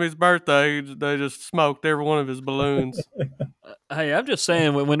 Little Jimmy's birthday, they just smoked every one of his balloons. Hey, I'm just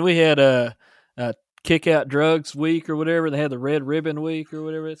saying, when we had a kick out drugs week or whatever, they had the red ribbon week or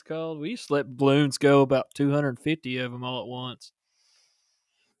whatever it's called. We used to let balloons go about 250 of them all at once.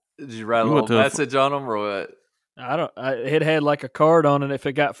 Did you write a little message on them or what? It had like a card on it. If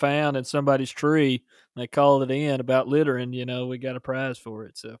it got found in somebody's tree, they called it in about littering. We got a prize for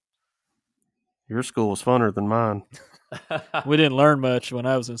it. So your school was funner than mine. We didn't learn much when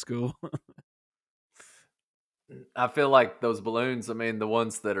I was in school. I feel like those balloons, I mean, the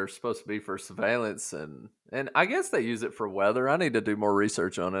ones that are supposed to be for surveillance and I guess they use it for weather. I need to do more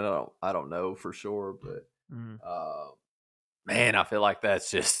research on it. I don't know for sure, but man, I feel like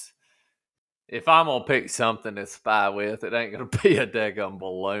that's just if I'm gonna pick something to spy with, it ain't gonna be a daggum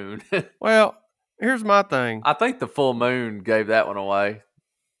balloon. Well, here's my thing. I think the full moon gave that one away.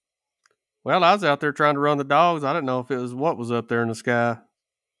 Well, I was out there trying to run the dogs. I didn't know if it was what was up there in the sky.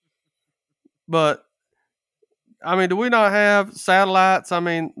 But I mean, do we not have satellites? I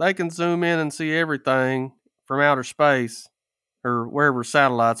mean, they can zoom in and see everything from outer space or wherever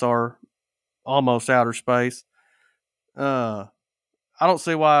satellites are, almost outer space. I don't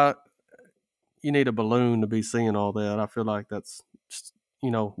see why you need a balloon to be seeing all that. I feel like that's just,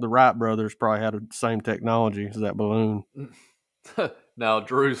 the Wright brothers probably had the same technology as that balloon. Now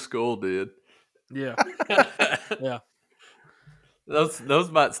Drew's school did. Yeah. Yeah.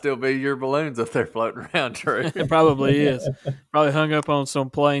 Those might still be your balloons if they're floating around, Drew. It probably is. Probably hung up on some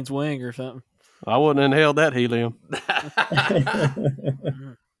plane's wing or something. I wouldn't inhale that helium.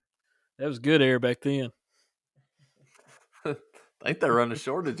 That was good air back then. I think they run a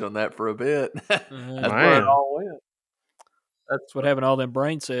shortage on that for a bit. That's Man. where it all went. That's what having all them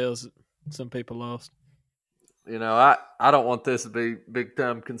brain cells some people lost. I don't want this to be big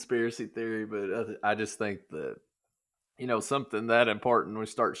time conspiracy theory, but I just think that something that important, we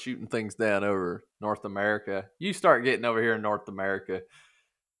start shooting things down over North America. You start getting over here in North America,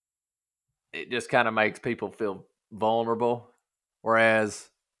 it just kind of makes people feel vulnerable. Whereas,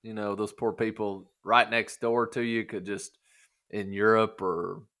 those poor people right next door to you could just in Europe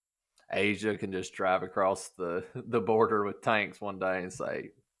or Asia can just drive across the border with tanks one day and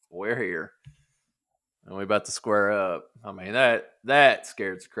say, "We're here and we about to square up." I mean, that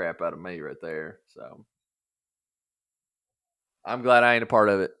scared the crap out of me right there. So I'm glad I ain't a part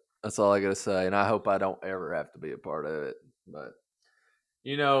of it. That's all I got to say. And I hope I don't ever have to be a part of it. But,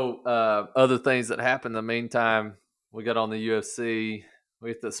 other things that happened in the meantime, we got on the UFC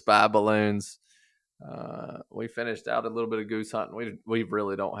with the spy balloons. We finished out a little bit of goose hunting. We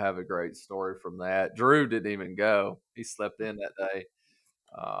really don't have a great story from that. Drew didn't even go. He slept in that day.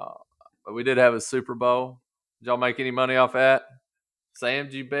 But we did have a Super Bowl. Did y'all make any money off that? Sam,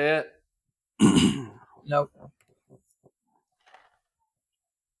 did you bet? Nope.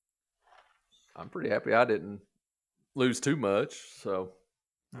 I'm pretty happy I didn't lose too much. So,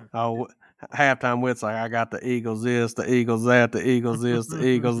 Halftime Whitt's like, I got the Eagles this, the Eagles that, the Eagles this, the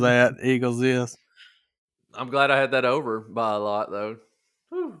Eagles that, Eagles this. I'm glad I had that over by a lot, though.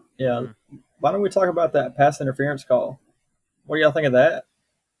 Whew. Yeah. Why don't we talk about that pass interference call? What do y'all think of that?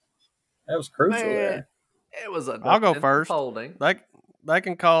 That was crucial there. It was a I'll go first. Holding. They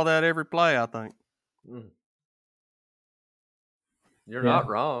can call that every play, I think. You're not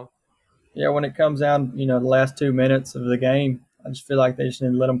wrong. Yeah, when it comes down, the last 2 minutes of the game, I just feel like they just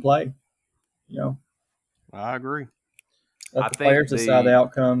need to let them play. I agree. Let the players decide the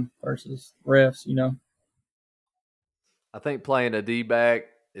outcome versus refs, I think playing a D-back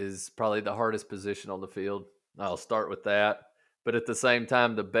is probably the hardest position on the field. I'll start with that. But at the same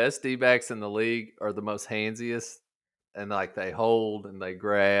time, the best D-backs in the league are the most handsiest. And like they hold and they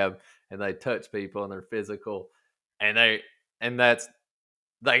grab and they touch people and they're physical. And they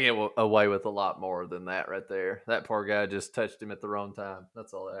get away with a lot more than that right there. That poor guy just touched him at the wrong time.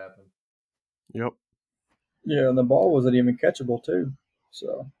 That's all that happened. Yep. Yeah, and the ball wasn't even catchable too.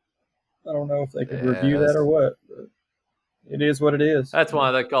 So I don't know if they could review that or what. But it is what it is. That's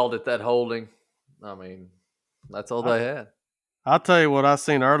why they called it that holding. I mean, that's all they had. I'll tell you what I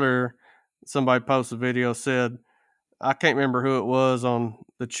seen earlier. Somebody posted a video, said, I can't remember who it was on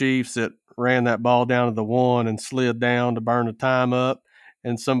the Chiefs that ran that ball down to the one and slid down to burn the time up,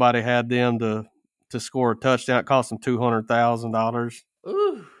 and somebody had them to score a touchdown. It cost them $200,000.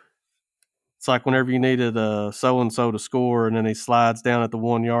 Ooh. It's like whenever you needed so-and-so to score, and then he slides down at the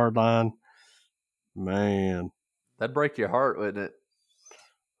 1 yard line. Man. That'd break your heart, wouldn't it?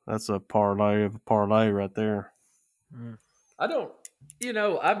 That's a parlay of a parlay right there. I don't,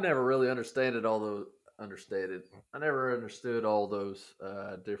 I've never really understood all those. I never understood all those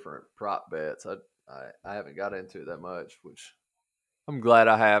different prop bets. I haven't got into it that much, which I'm glad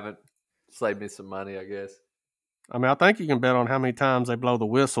I haven't. Saved me some money, I guess. I mean, I think you can bet on how many times they blow the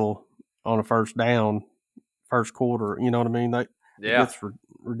whistle on a first down, first quarter. You know what I mean? It gets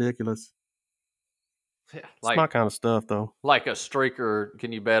ridiculous. Yeah, it's my kind of stuff, though. Like a streaker,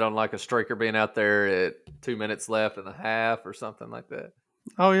 can you bet on like a streaker being out there at 2 minutes left in the half or something like that?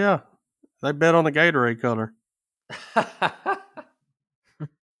 Oh, yeah. They bet on the Gatorade color.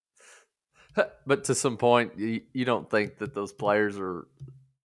 But to some point, you don't think that those players are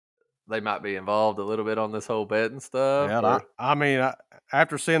they might be involved a little bit on this whole betting stuff. Yeah, Or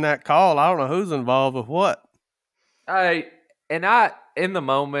after seeing that call, I don't know who's involved with what. in the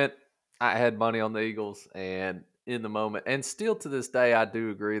moment, I had money on the Eagles, and in the moment, and still to this day, I do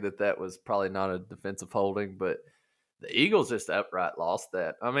agree that was probably not a defensive holding, but the Eagles just outright lost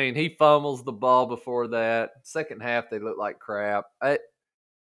that. I mean, he fumbles the ball before that. Second half, they look like crap.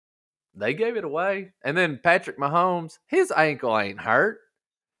 They gave it away. And then Patrick Mahomes, his ankle ain't hurt.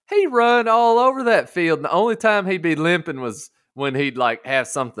 He run all over that field. And the only time he'd be limping was when he'd like have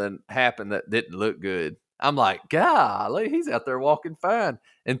something happen that didn't look good. I'm like, golly, he's out there walking fine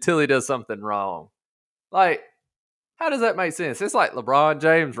until he does something wrong. Like, how does that make sense? It's like LeBron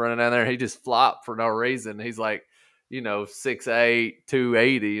James running down there. He just flopped for no reason. He's like, 6'8",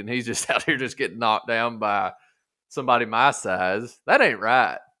 280, and he's just out here just getting knocked down by somebody my size. That ain't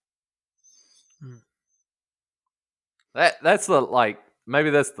right. That's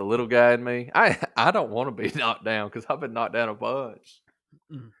maybe that's the little guy in me. I don't want to be knocked down because I've been knocked down a bunch.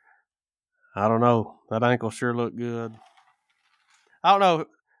 I don't know. That ankle sure looked good. I don't know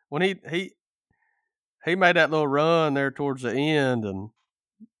when he made that little run there towards the end, and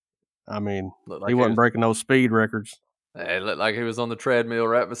I mean he wasn't breaking those speed records. It looked like he was on the treadmill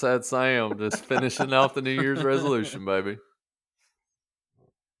right beside Sam, just finishing off the New Year's resolution, baby.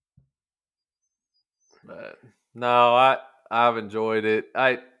 But no, I've enjoyed it.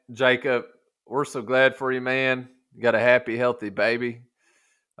 Jacob, we're so glad for you, man. You got a happy, healthy baby.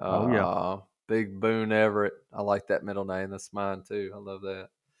 Oh yeah, big Boone Everett. I like that middle name. That's mine too. I love that.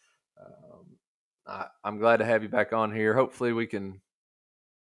 I'm glad to have you back on here. Hopefully, we can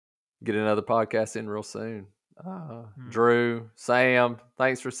get another podcast in real soon. Drew, Sam,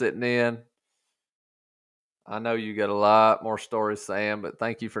 thanks for sitting in. I know you got a lot more stories, Sam, but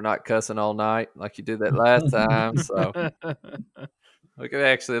thank you for not cussing all night like you did that last time. So we could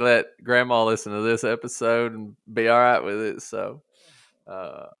actually let Grandma listen to this episode and be all right with it. So,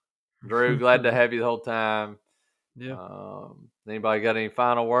 Drew, glad to have you the whole time. Yeah. Anybody got any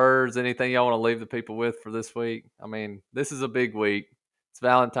final words? Anything y'all want to leave the people with for this week? I mean, this is a big week. It's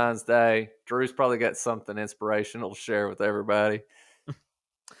Valentine's Day. Drew's probably got something inspirational to share with everybody.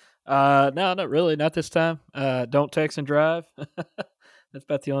 No, not really. Not this time. Don't text and drive. That's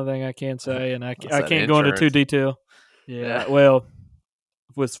about the only thing I can say, and I can't go into too detail. Yeah. Well,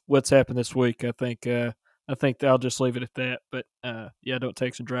 with what's happened this week, I think I'll just leave it at that. But yeah, don't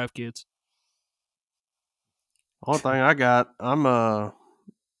text and drive, kids. One thing I got, I'm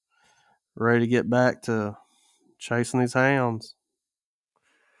ready to get back to chasing these hounds.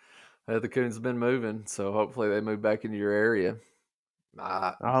 The coons have been moving, so hopefully they move back into your area.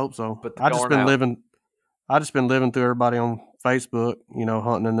 I hope so. I just been living through everybody on Facebook,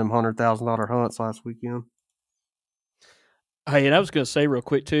 hunting in them $100,000 hunts last weekend. Hey, and I was going to say real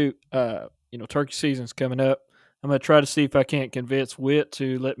quick too. Turkey season's coming up. I'm going to try to see if I can't convince Whitt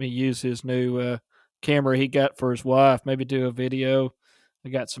to let me use his new camera he got for his wife. Maybe do a video. I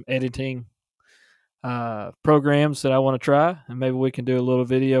got some editing programs that I want to try, and maybe we can do a little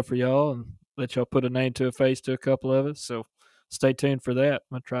video for y'all and let y'all put a name to a face to a couple of us. So stay tuned for that. I'm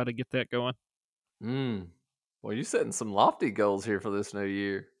going to try to get that going. Well, you're setting some lofty goals here for this new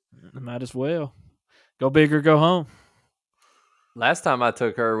year. Might as well. Go big or go home. Last time I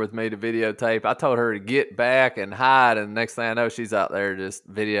took her with me to videotape, I told her to get back and hide, and the next thing I know, she's out there just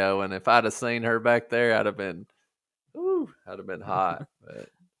videoing. If I'd have seen her back there, I'd have been hot. But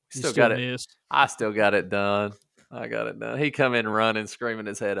still got it. Missed. I still got it done. I got it done. He come in running, screaming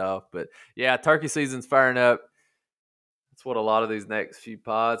his head off. But yeah, turkey season's firing up. That's what a lot of these next few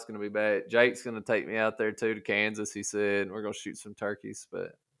pods going to be bad. Jake's going to take me out there too to Kansas. He said we're going to shoot some turkeys.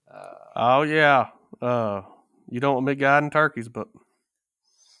 But oh yeah, you don't want me guiding turkeys, but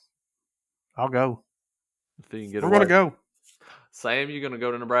I'll go. If you can get We're going to go. Sam, you going to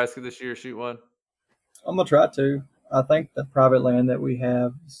go to Nebraska this year, shoot one? I'm going to try to. I think the private land that we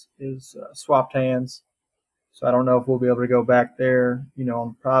have is swapped hands. So I don't know if we'll be able to go back there,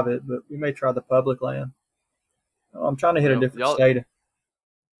 on private, but we may try the public land. I'm trying to hit a different state.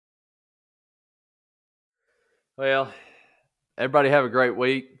 Well, everybody have a great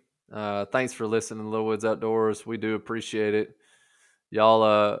week. Thanks for listening to Little Woods Outdoors. We do appreciate it.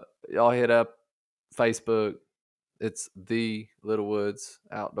 Y'all hit up Facebook. It's the Little Woods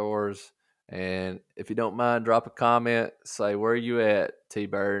Outdoors. And if you don't mind, drop a comment. Say, where you at,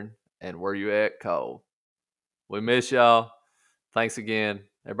 T-Bird? And where you at, Cole? We miss y'all. Thanks again.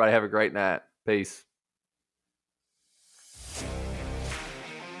 Everybody have a great night. Peace.